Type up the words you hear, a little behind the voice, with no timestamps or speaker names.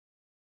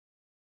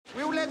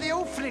We'll let the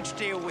orphanage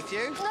deal with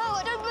you. No,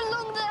 I don't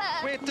belong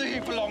there. Where do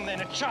you belong then?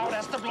 A child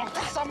has to belong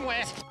to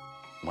somewhere.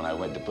 When I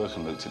read the book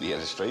and looked at the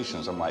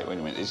illustrations, I'm like, wait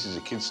a minute, this is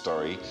a kid's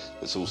story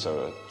that's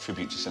also a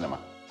tribute to cinema.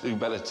 Who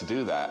better to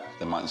do that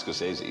than Martin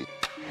Scorsese?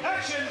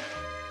 Action!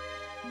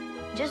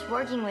 Just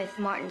working with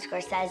Martin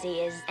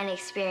Scorsese is an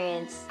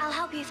experience. I'll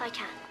help you if I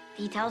can.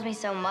 He tells me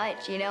so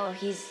much, you know,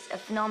 he's a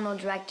phenomenal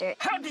director.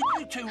 How did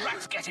you two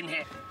rats get in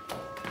here?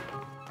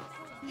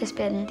 It's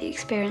been the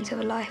experience of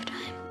a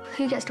lifetime.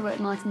 Who gets to work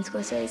with Martin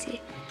Scorsese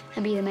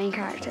and be the main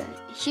character?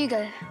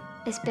 Hugo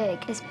is big,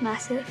 it's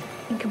massive,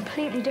 and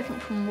completely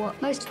different from what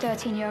most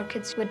 13-year-old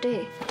kids would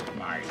do.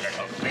 My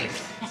little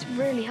beast. It's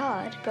really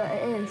hard, but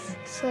it is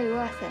so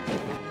worth it.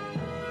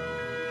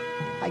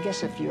 I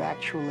guess if you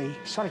actually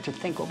started to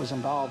think what was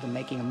involved in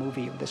making a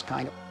movie of this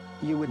kind,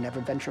 you would never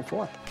venture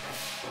forth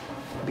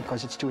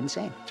because it's too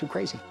insane, too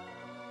crazy.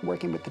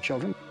 Working with the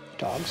children,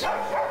 dogs,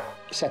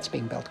 sets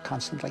being built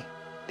constantly,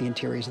 the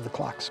interiors of the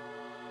clocks,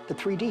 the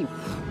 3D.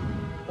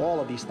 All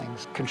of these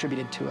things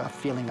contributed to a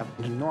feeling of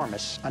an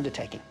enormous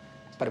undertaking,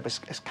 but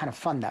it's kind of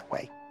fun that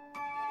way.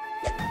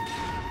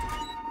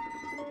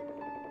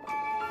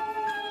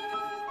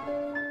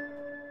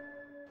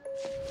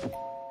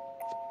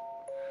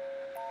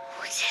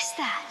 What is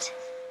that?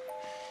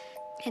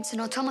 It's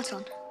an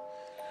automaton.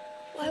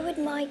 Why would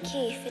my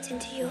key fit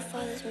into your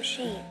father's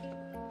machine?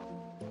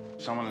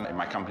 Someone in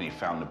my company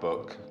found the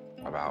book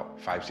about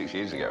 5, 6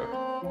 years ago.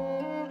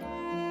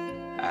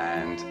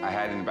 And I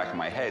had in the back of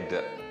my head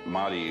that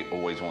Marty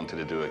always wanted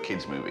to do a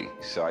kids movie.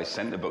 So I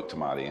sent the book to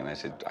Marty and I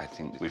said, I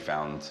think we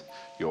found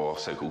your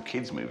so-called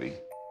kids movie.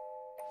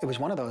 It was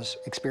one of those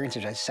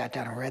experiences I sat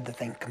down and read the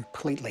thing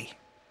completely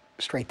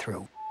straight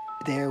through.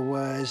 There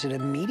was an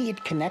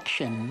immediate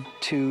connection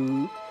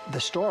to the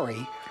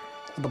story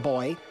of the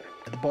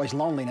boy's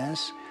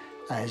loneliness,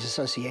 his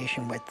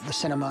association with the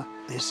cinema,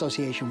 the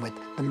association with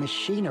the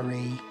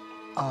machinery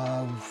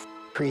of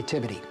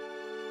creativity.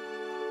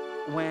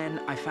 When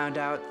I found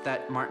out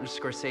that Martin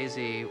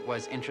Scorsese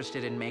was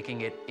interested in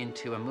making it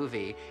into a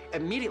movie,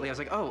 immediately I was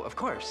like, oh, of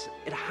course,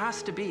 it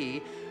has to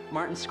be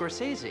Martin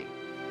Scorsese.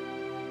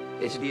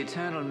 It's the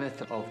eternal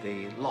myth of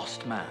the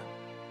lost man,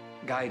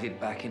 guided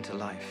back into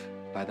life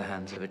by the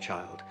hands of a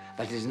child.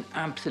 That is an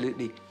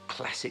absolutely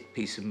classic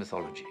piece of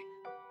mythology.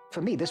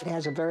 For me, this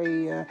has a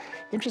very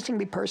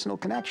interestingly personal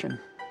connection,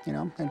 you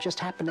know, and just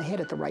happened to hit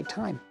at the right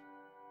time.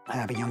 I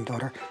have a young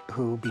daughter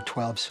who will be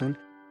 12 soon.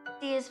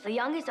 His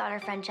youngest daughter,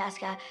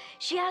 Francesca,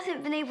 she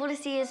hasn't been able to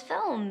see his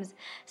films.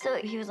 So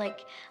he was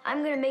like,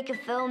 I'm gonna make a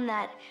film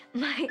that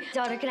my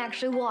daughter can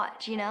actually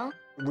watch, you know?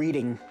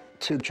 Reading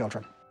to the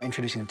children,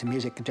 introducing them to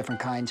music,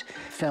 different kinds,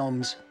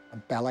 films,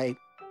 ballet.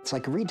 It's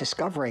like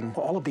rediscovering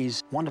all of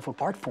these wonderful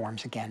art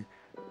forms again,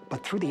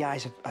 but through the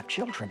eyes of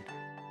children.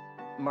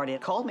 Marty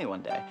had called me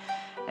one day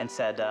and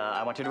said,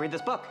 I want you to read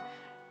this book.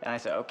 And I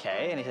said,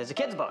 okay. And he says, it's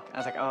a kid's book. And I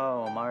was like,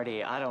 oh,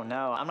 Marty, I don't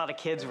know. I'm not a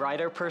kid's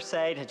writer per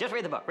se. He said, just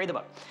read the book, read the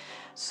book.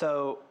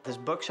 So this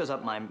book shows up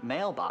in my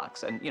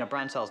mailbox. And, you know,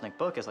 Brian Selznick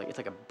book is like, it's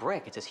like a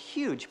brick. It's this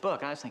huge book.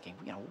 And I was thinking,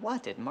 you know,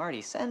 what did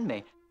Marty send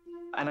me?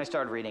 And I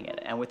started reading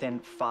it. And within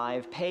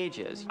 5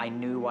 pages, I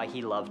knew why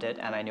he loved it.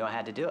 And I knew I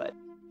had to do it.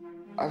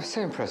 I was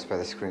so impressed by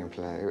the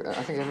screenplay.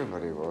 I think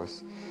everybody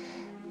was.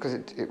 Because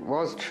it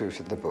was true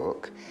to the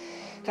book.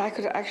 I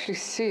could actually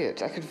see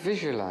it. I could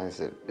visualize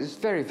it. It was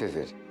very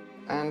vivid.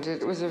 And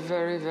it was a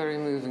very, very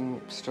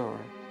moving story.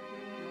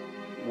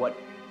 What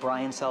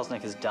Brian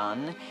Selznick has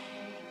done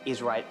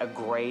is write a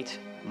great,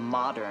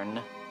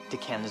 modern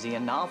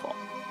Dickensian novel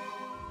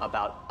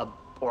about an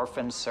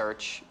orphan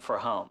search for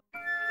home.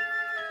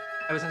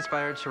 I was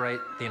inspired to write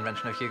The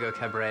Invention of Hugo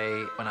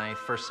Cabret when I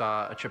first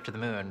saw A Trip to the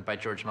Moon by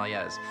George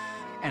Méliès.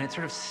 And it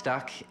sort of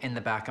stuck in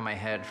the back of my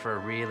head for a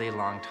really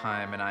long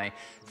time, and I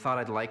thought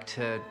I'd like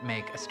to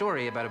make a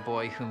story about a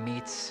boy who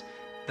meets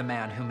the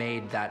man who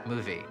made that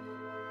movie.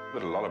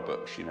 With a lot of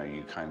books, you know,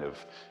 you kind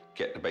of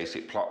get the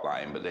basic plot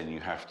line, but then you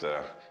have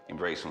to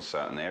embrace on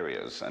certain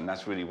areas, and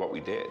that's really what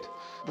we did.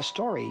 The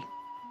story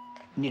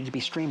needed to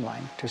be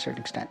streamlined to a certain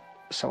extent,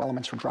 so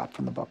elements were dropped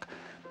from the book.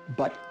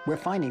 But we're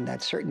finding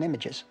that certain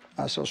images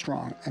are so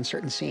strong and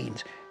certain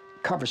scenes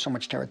cover so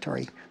much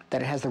territory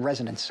that it has the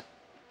resonance,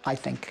 I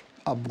think,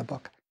 of the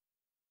book.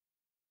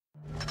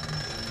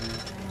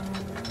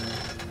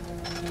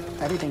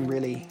 Everything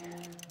really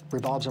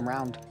revolves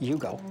around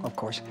Hugo, of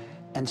course,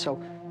 and so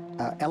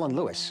Ellen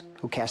Lewis,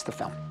 who cast the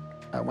film,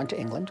 went to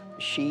England.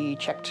 She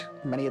checked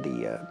many of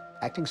the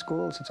acting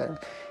schools, etc.,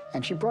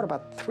 and she brought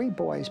about 3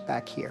 boys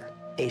back here.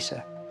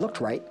 Asa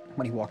looked right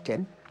when he walked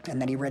in, and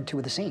then he read 2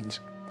 of the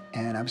scenes,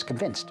 and I was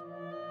convinced.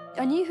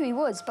 I knew who he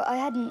was, but I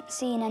hadn't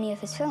seen any of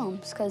his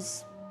films,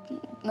 because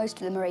most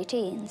of them are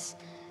 18s.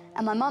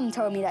 And my mum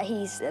told me that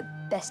he's the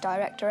best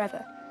director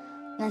ever.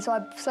 And so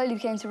I slowly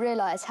came to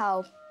realise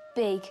how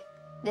big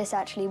this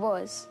actually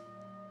was.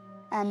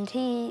 And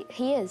he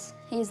is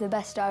the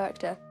best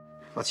director.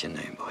 What's your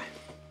name, boy?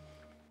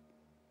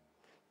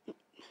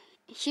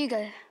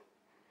 Hugo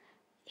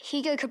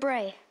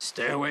Cabret.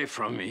 Stay away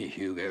from me,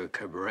 Hugo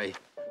Cabret.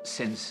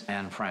 Since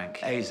Anne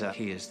Frank, Asa,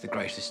 he is the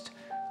greatest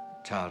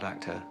child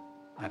actor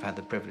I've had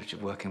the privilege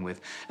of working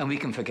with, and we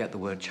can forget the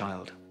word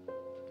child.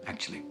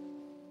 Actually,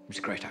 he's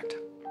a great actor.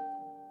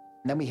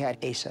 Then we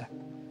had Asa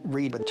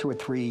read with 2 or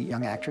 3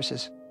 young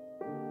actresses.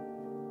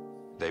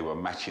 They were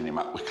matching him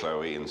up with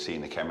Chloë and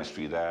seeing the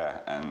chemistry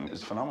there, and it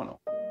was phenomenal.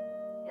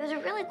 It was a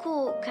really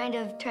cool kind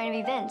of turn of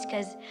events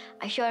because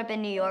I showed up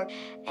in New York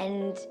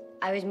and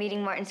I was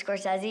meeting Martin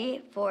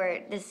Scorsese for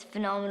this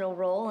phenomenal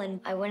role, and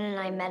I went and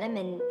I met him,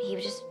 and he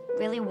was just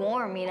really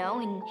warm, you know,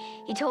 and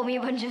he told me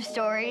a bunch of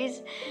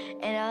stories,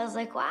 and I was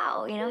like,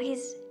 wow, you know,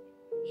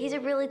 he's a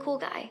really cool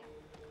guy.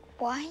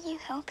 Why are you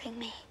helping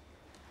me?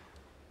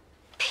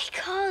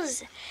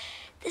 Because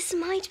this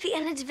might be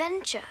an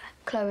adventure.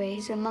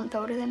 Chloe's a month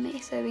older than me,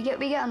 so we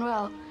get on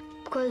well.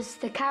 Because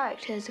the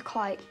characters are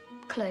quite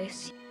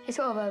close. It's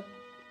sort of a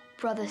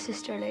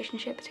brother-sister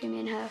relationship between me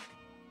and her.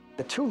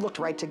 The two looked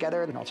right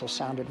together and also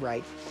sounded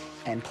right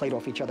and played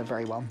off each other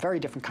very well. Very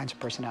different kinds of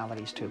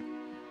personalities, too.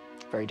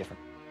 Very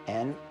different.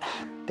 And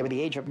they were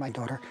the age of my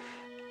daughter,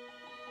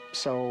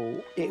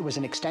 so it was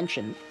an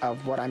extension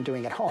of what I'm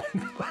doing at home.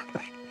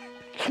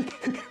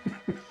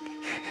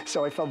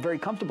 So I felt very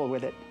comfortable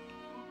with it.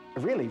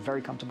 Really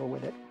very comfortable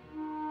with it.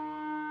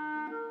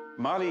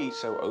 Marty's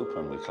so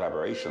open with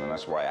collaboration, and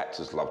that's why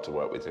actors love to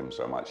work with him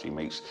so much. He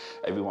makes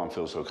everyone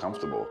feel so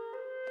comfortable.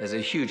 There's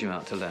a huge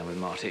amount to learn with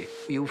Marty.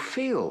 You'll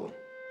feel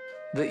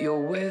that you're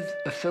with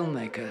a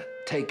filmmaker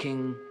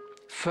taking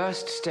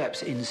first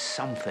steps in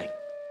something.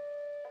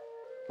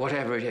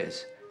 Whatever it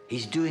is,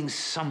 he's doing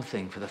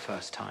something for the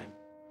first time.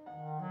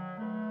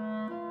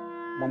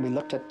 When we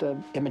looked at the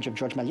image of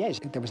Georges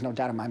Méliès, there was no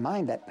doubt in my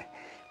mind that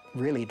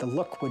really the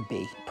look would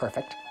be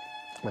perfect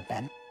with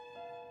Ben.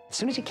 As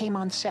soon as he came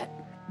on set,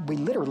 we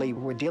literally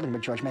were dealing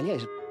with Georges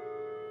Méliès.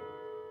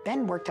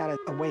 Ben worked out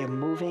a way of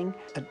moving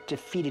a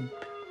defeated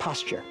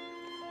posture,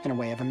 in a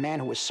way of a man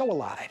who was so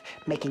alive,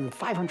 making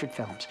 500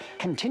 films,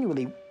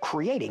 continually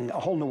creating a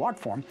whole new art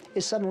form,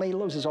 is suddenly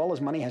loses all his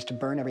money, has to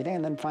burn everything,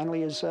 and then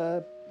finally is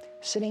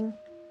sitting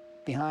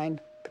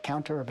behind the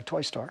counter of a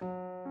toy store.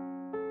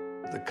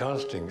 The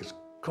casting is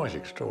quite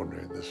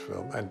extraordinary in this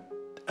film, and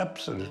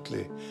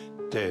absolutely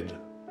dead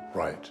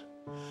right.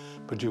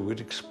 But you would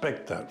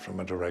expect that from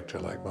a director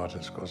like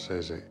Martin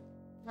Scorsese.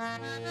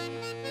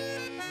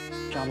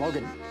 John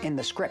Logan, in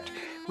the script,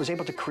 was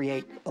able to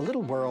create a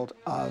little world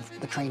of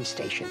the train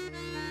station.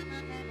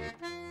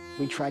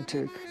 We tried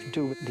to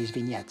do these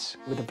vignettes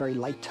with a very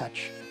light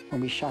touch.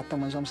 When we shot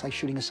them, it was almost like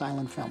shooting a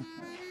silent film.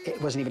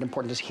 It wasn't even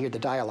important to hear the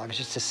dialogue, it was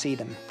just to see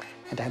them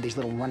and to have these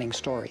little running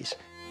stories.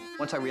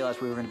 Once I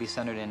realized we were going to be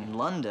centered in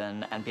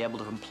London and be able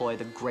to employ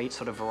the great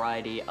sort of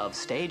variety of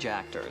stage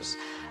actors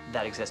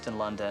that exist in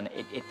London,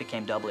 it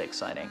became doubly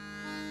exciting.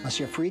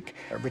 Monsieur Freak,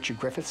 Richard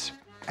Griffiths,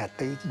 at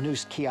the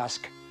news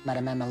kiosk,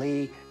 Madame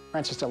Amélie,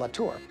 Frances de la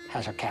Tour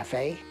has her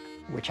cafe,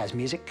 which has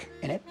music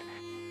in it.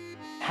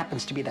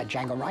 Happens to be that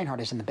Django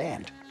Reinhardt is in the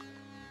band,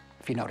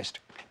 if you noticed.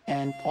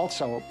 And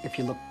also, if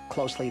you look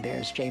closely,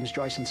 there's James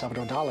Joyce and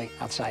Salvador Dali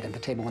outside at the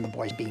table when the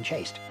boy's being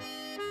chased.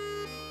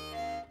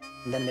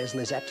 And then there's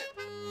Lisette,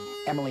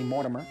 Emily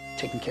Mortimer,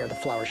 taking care of the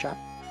flower shop.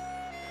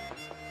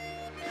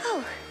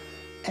 Oh.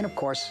 And of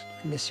course,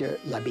 Monsieur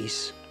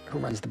Labisse, who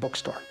runs the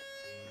bookstore,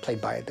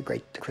 played by the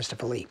great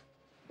Christopher Lee.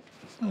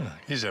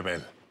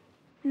 Isabelle.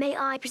 May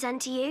I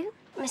present to you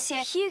Monsieur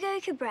Hugo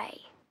Cabret?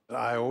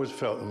 I always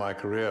felt that my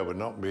career would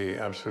not be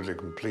absolutely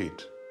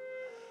complete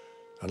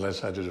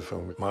unless I did a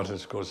film with Martin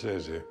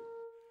Scorsese.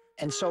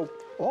 And so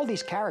all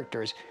these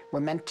characters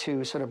were meant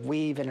to sort of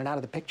weave in and out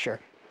of the picture.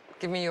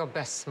 Give me your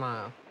best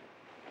smile.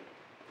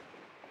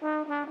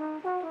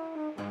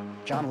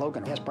 John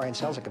Logan asked Brian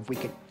Selznick if we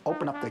could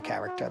open up the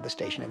character of the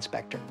station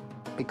inspector,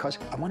 because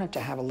I wanted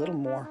to have a little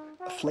more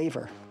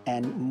flavor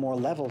and more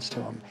levels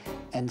to him.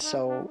 And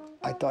so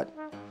I thought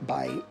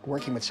by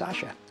working with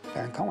Sacha,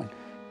 Baron Cohen,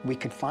 we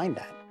could find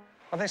that.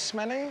 Are they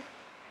smelly?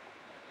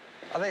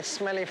 Are they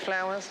smelly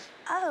flowers?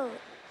 Oh,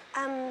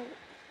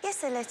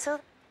 yes, a little.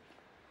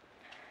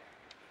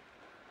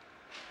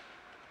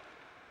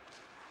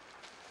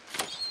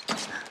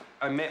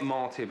 I met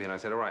Marty and I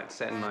said, all right,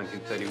 set in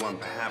 1931,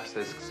 perhaps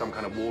there's some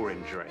kind of war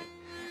injury.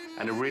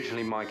 And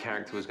originally my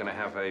character was going to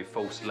have a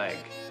false leg.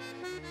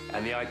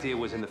 And the idea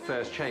was in the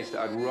first chase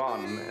that I'd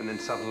run and then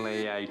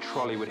suddenly a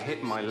trolley would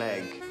hit my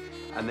leg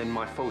and then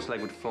my false leg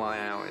would fly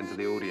out into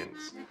the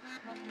audience.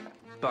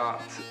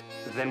 But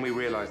then we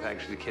realized that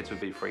actually the kids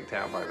would be freaked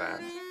out by that.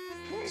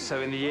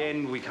 So in the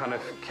end, we kind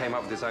of came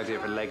up with this idea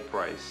of a leg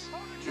brace.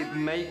 It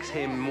makes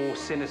him more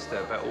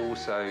sinister, but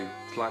also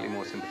slightly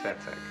more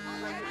sympathetic.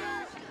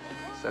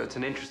 So it's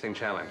an interesting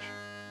challenge.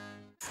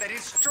 Headed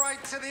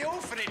straight to the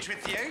orphanage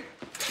with you.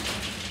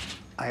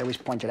 I always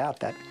pointed out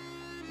that,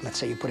 let's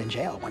say you put in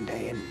jail one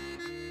day and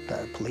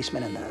the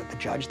policeman and the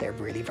judge, they're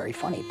really very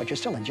funny, but you're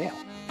still in jail.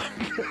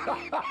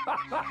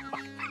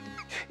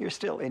 You're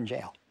still in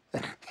jail.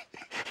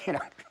 You know,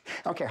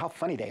 I don't care how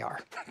funny they are.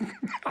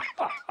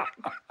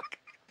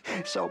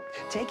 So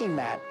taking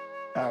that,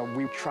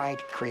 we tried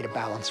to create a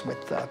balance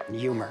with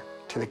humor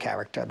to the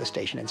character, the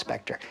station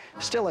inspector.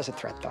 Still as a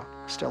threat, though.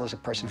 Still as a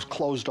person who's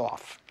closed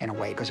off, in a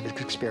way, because of his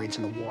experience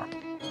in the war.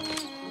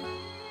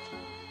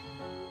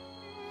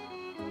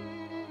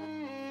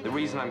 The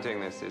reason I'm doing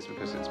this is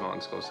because it's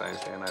Martin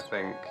Scorsese, and I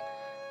think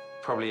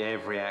probably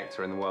every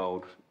actor in the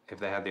world, if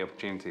they had the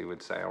opportunity,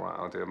 would say, all right,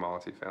 I'll do a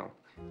Marty film.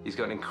 He's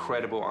got an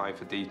incredible eye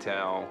for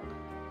detail.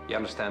 He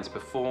understands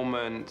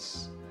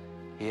performance.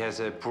 He has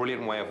a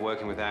brilliant way of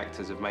working with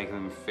actors, of making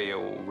them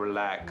feel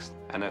relaxed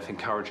and of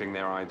encouraging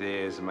their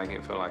ideas and making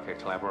it feel like a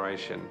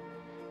collaboration.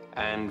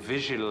 And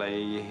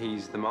visually,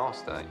 he's the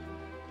master.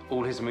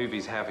 All his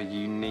movies have a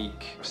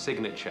unique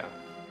signature.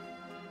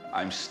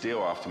 I'm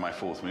still, after my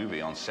 4th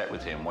movie, on set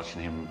with him,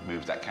 watching him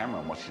move that camera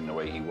and watching the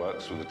way he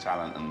works with the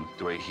talent and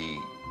the way he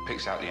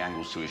picks out the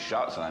angles to his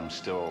shots, and I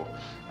still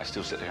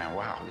sit there going,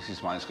 wow, this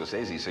is Martin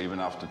Scorsese. So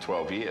even after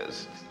 12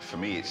 years, for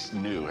me, it's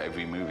new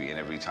every movie and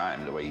every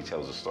time, the way he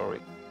tells a story.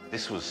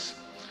 This was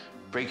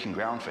breaking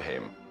ground for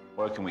him,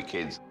 working with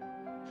kids,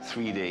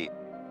 3D,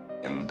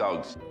 and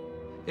dogs.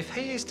 If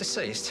he is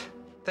deceased,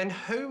 then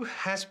who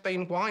has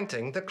been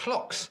winding the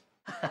clocks?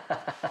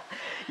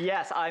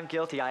 Yes, I'm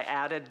guilty. I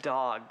added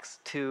dogs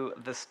to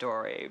the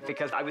story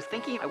because I was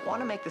thinking I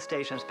want to make the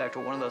station inspector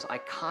one of those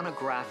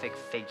iconographic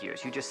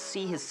figures. You just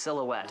see his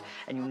silhouette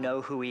and you know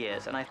who he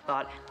is. And I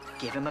thought,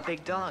 give him a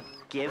big dog.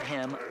 Give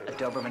him a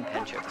Doberman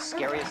Pinscher, the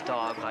scariest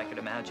dog I could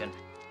imagine.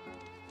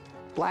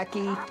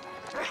 Blackie,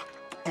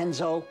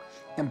 Enzo,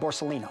 and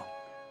Borsalino.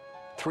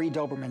 3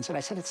 Dobermans. And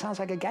I said, it sounds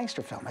like a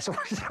gangster film. I said,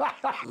 what is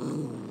that?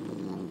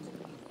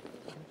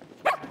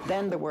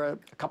 Then there were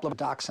a couple of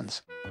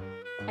dachshunds.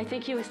 I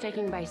think he was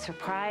taken by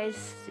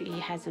surprise. He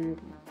hasn't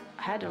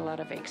had a lot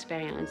of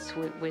experience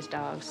with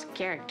dogs'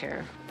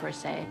 character, per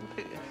se.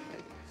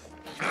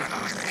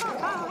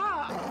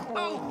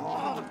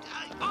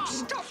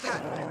 Stop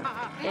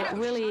that! It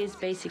really is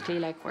basically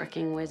like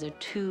working with a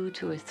 2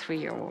 to a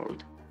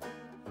 3-year-old.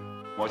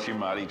 Watching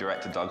Marty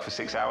direct a dog for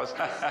 6 hours.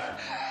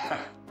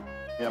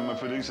 Yeah, my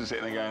producer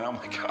sitting there going, oh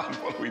my God,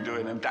 what are we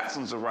doing? And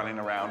dachshunds are running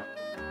around.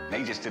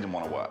 They just didn't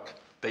want to work.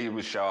 They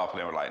would show up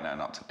and they were like, no,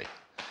 not today.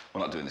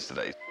 We're not doing this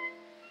today.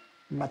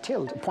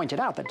 Mathilde pointed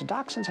out that the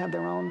dachshunds have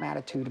their own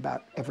attitude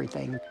about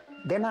everything.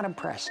 They're not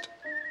impressed.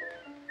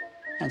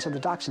 And so the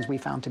dachshunds we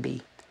found to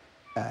be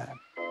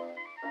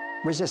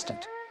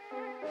resistant.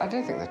 I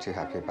don't think they're too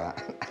happy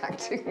about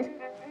acting.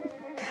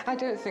 I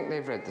don't think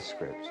they've read the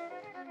script.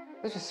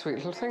 They're just sweet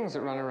little things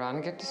that run around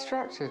and get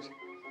distracted.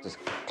 Just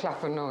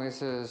clapper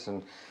noises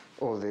and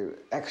all the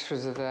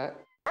extras are there.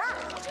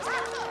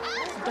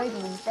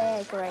 Dobermans,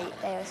 they're great.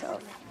 They sort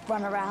of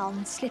run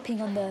around,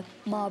 slipping on the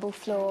marble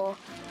floor.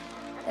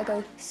 They'll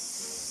go,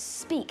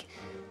 speak,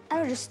 and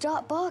they'll just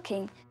start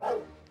barking.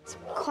 It's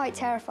quite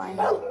terrifying.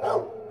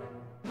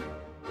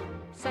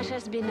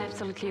 Sacha's been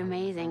absolutely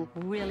amazing,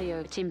 really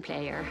a team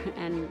player,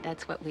 and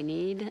that's what we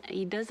need.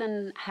 He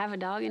doesn't have a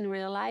dog in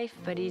real life,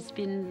 but he's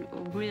been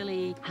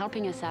really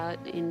helping us out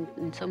in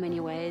so many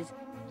ways.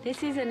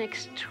 This is an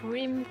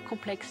extreme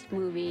complex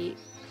movie.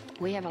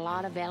 We have a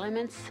lot of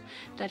elements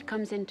that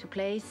comes into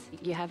place.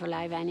 You have a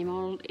live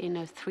animal in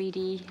a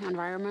 3D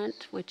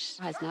environment, which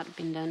has not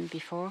been done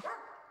before.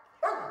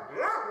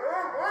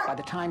 By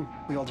the time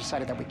we all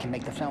decided that we can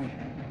make the film,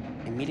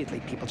 immediately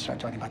people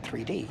started talking about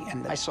 3D.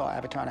 And I saw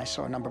Avatar and I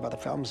saw a number of other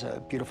films,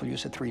 a beautiful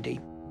use of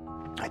 3D.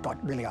 I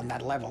thought really on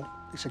that level,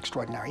 it's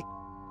extraordinary.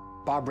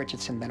 Bob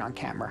Richardson been on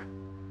camera.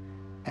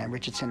 And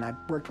Richardson, I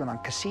worked with on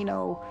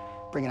Casino,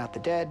 Bringing Out the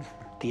Dead,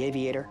 The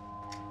Aviator,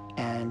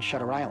 and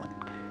Shutter Island.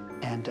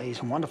 And he's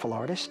a wonderful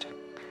artist,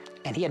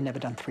 and he had never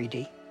done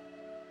 3D.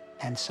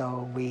 And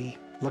so we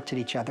looked at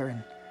each other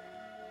and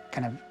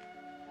kind of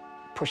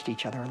pushed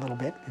each other a little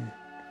bit and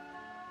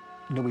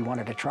knew we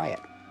wanted to try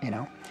it, you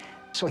know?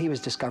 So he was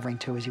discovering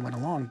too as he went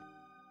along.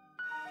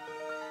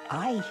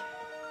 I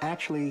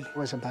actually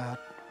was about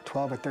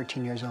 12 or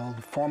 13 years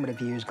old,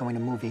 formative years going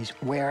to movies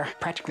where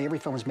practically every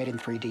film was made in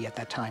 3D at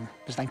that time.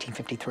 It was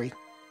 1953.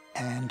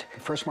 And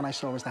the first one I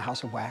saw was The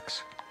House of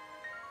Wax.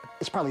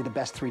 It's probably the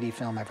best 3D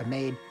film ever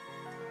made.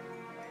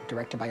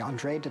 Directed by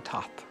Andre de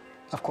Toth.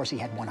 Of course, he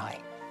had one eye.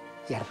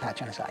 He had a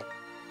patch on his eye.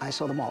 I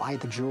saw them all. Eye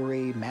of the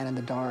Jury, Man in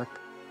the Dark.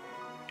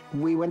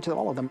 We went to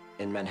all of them.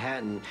 In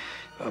Manhattan,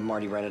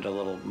 Marty rented a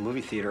little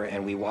movie theater,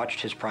 and we watched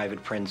his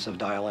private prints of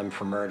Dial M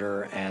for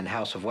Murder and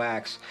House of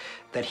Wax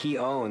that he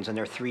owns, and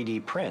they're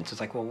 3D prints.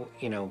 It's like, well,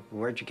 you know,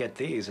 where'd you get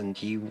these? And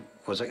he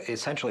was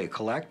essentially a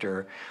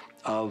collector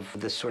of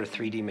this sort of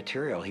 3D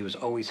material. He was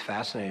always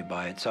fascinated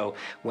by it. So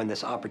when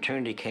this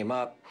opportunity came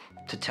up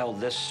to tell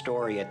this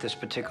story at this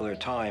particular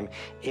time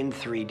in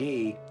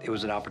 3D, it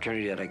was an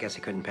opportunity that I guess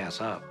he couldn't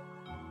pass up.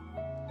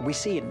 We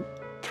see in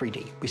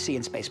 3D, we see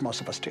in space, most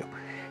of us do.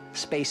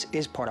 Space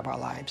is part of our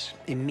lives.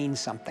 It means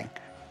something.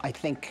 I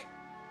think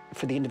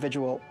for the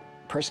individual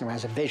person who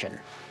has a vision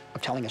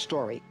of telling a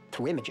story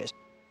through images,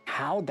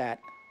 how that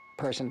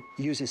person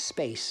uses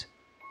space,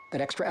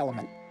 that extra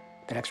element,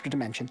 that extra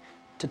dimension,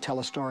 to tell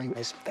a story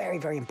is very,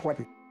 very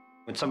important.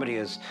 When somebody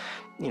is,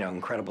 you know,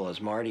 incredible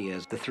as Marty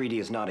is, the 3D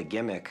is not a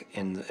gimmick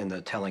in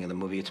the telling of the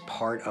movie. It's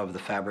part of the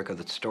fabric of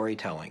the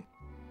storytelling.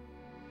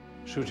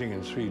 Shooting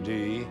in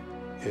 3D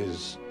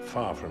is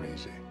far from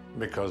easy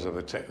because of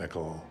the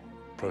technical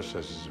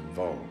processes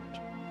involved.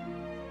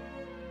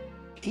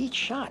 Each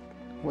shot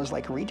was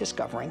like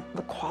rediscovering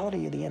the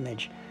quality of the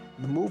image,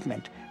 the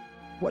movement,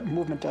 what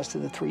movement does to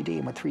the 3D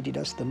and what 3D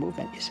does to the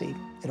movement. You see,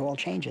 it all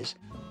changes.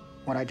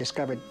 What I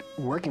discovered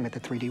working with the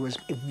 3D was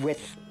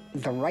with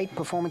the right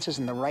performances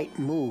and the right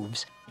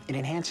moves, it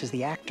enhances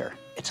the actor.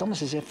 It's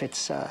almost as if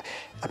it's a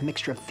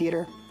mixture of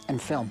theater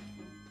and film.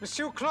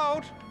 Monsieur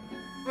Claude,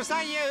 was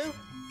that you?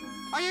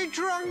 Are you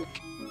drunk?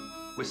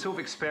 We're sort of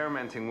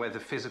experimenting where the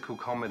physical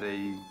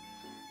comedy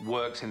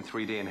works in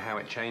 3D and how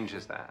it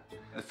changes that.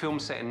 The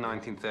film's set in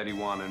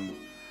 1931, and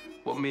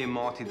what me and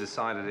Marty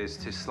decided is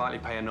to slightly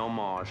pay an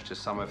homage to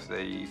some of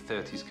the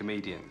 30s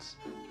comedians.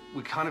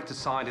 We kind of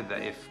decided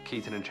that if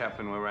Keaton and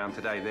Chaplin were around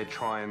today, they'd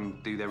try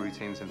and do their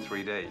routines in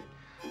 3D,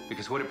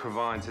 because what it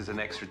provides is an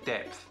extra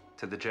depth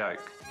to the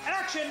joke. And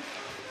action!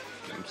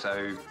 And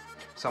so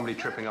somebody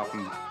tripping up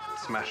and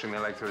smashing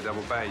their leg through a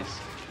double bass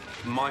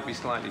might be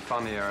slightly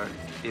funnier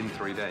in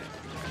 3D.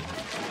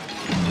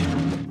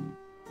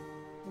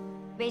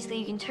 Basically,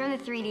 you can turn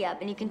the 3D up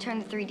and you can turn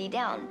the 3D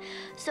down.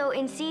 So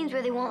in scenes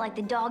where they want like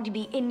the dog to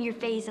be in your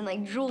face and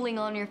like drooling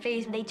on your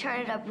face, they turn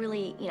it up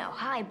really,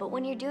 high. But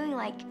when you're doing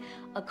like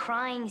a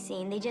crying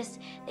scene, they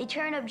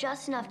turn it up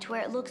just enough to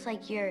where it looks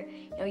like your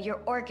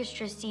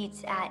orchestra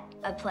seats at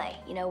a play,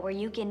 where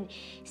you can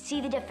see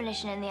the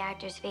definition in the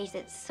actor's face.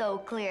 It's so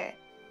clear.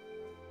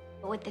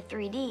 But with the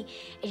 3D,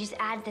 it just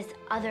adds this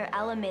other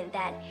element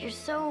that you're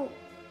so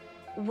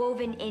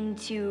woven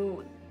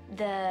into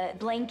the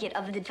blanket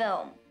of the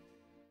film.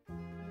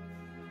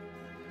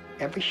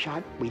 Every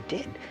shot we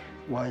did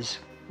was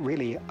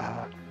really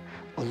a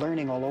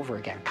learning all over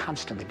again,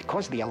 constantly,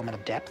 because of the element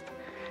of depth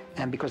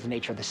and because of the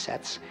nature of the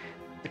sets,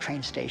 the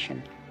train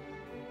station,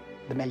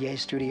 the Méliès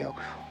studio.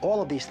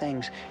 All of these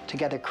things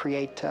together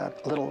create a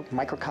little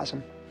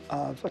microcosm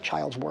of a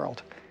child's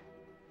world.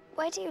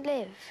 Where do you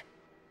live?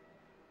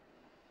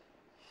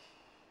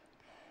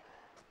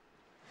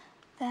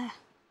 There.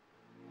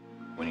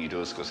 When you do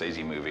a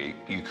Scorsese movie,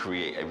 you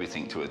create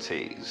everything to a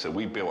T. So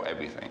we built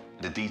everything.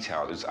 The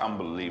detail is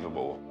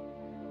unbelievable.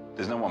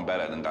 There's no one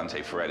better than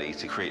Dante Ferretti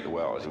to create the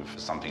world of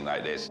something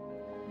like this.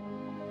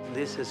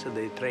 This is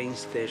the train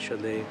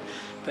station, the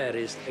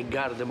Paris,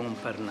 Gare de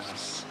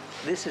Montparnasse.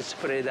 This is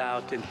spread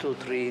out into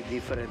 3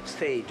 different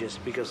stages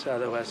because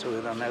otherwise we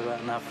don't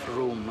have enough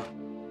room.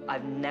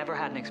 I've never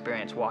had an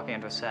experience walking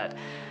onto a set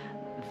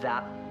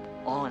that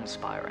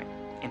awe-inspiring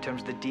in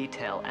terms of the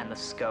detail and the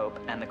scope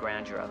and the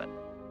grandeur of it.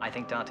 I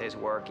think Dante's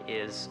work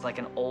is like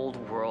an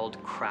old-world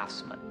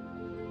craftsman.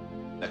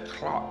 The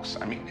clocks,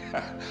 I mean,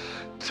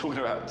 talking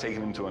about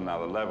taking them to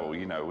another level,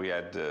 we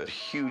had a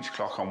huge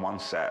clock on one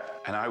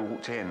set, and I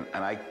walked in,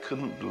 and I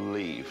couldn't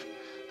believe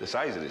the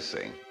size of this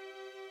thing.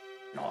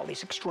 And all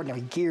these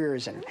extraordinary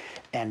gears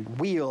and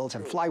wheels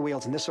and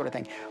flywheels and this sort of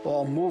thing,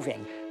 all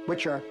moving,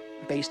 which are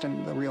based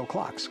on the real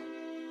clocks.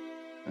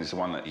 And it's the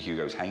one that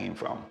Hugo's hanging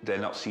from. They're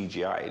not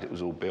CGI'd, it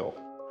was all built.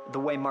 The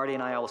way Marty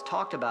and I always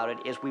talked about it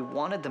is we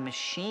wanted the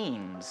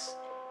machines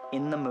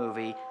in the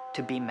movie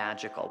to be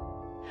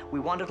magical. We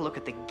wanted to look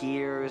at the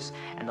gears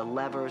and the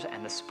levers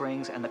and the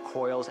springs and the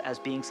coils as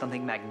being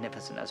something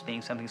magnificent, as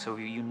being something so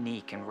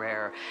unique and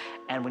rare.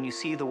 And when you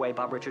see the way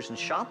Bob Richardson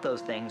shot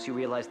those things, you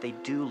realize they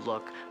do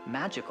look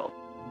magical.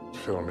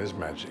 Film is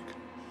magic.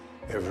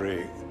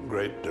 Every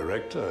great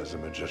director is a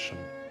magician.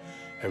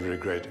 Every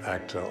great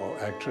actor or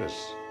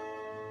actress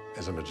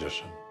is a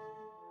magician.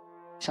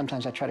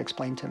 Sometimes I try to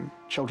explain to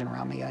children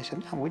around me, I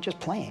said, no, we're just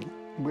playing.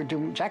 We're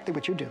doing exactly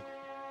what you do.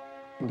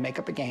 We make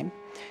up a game,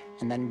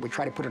 and then we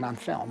try to put it on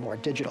film or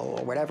digital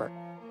or whatever.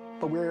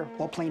 But we're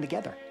all playing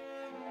together.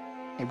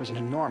 It was an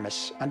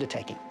enormous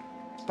undertaking,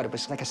 but it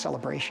was like a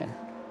celebration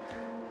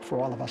for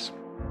all of us.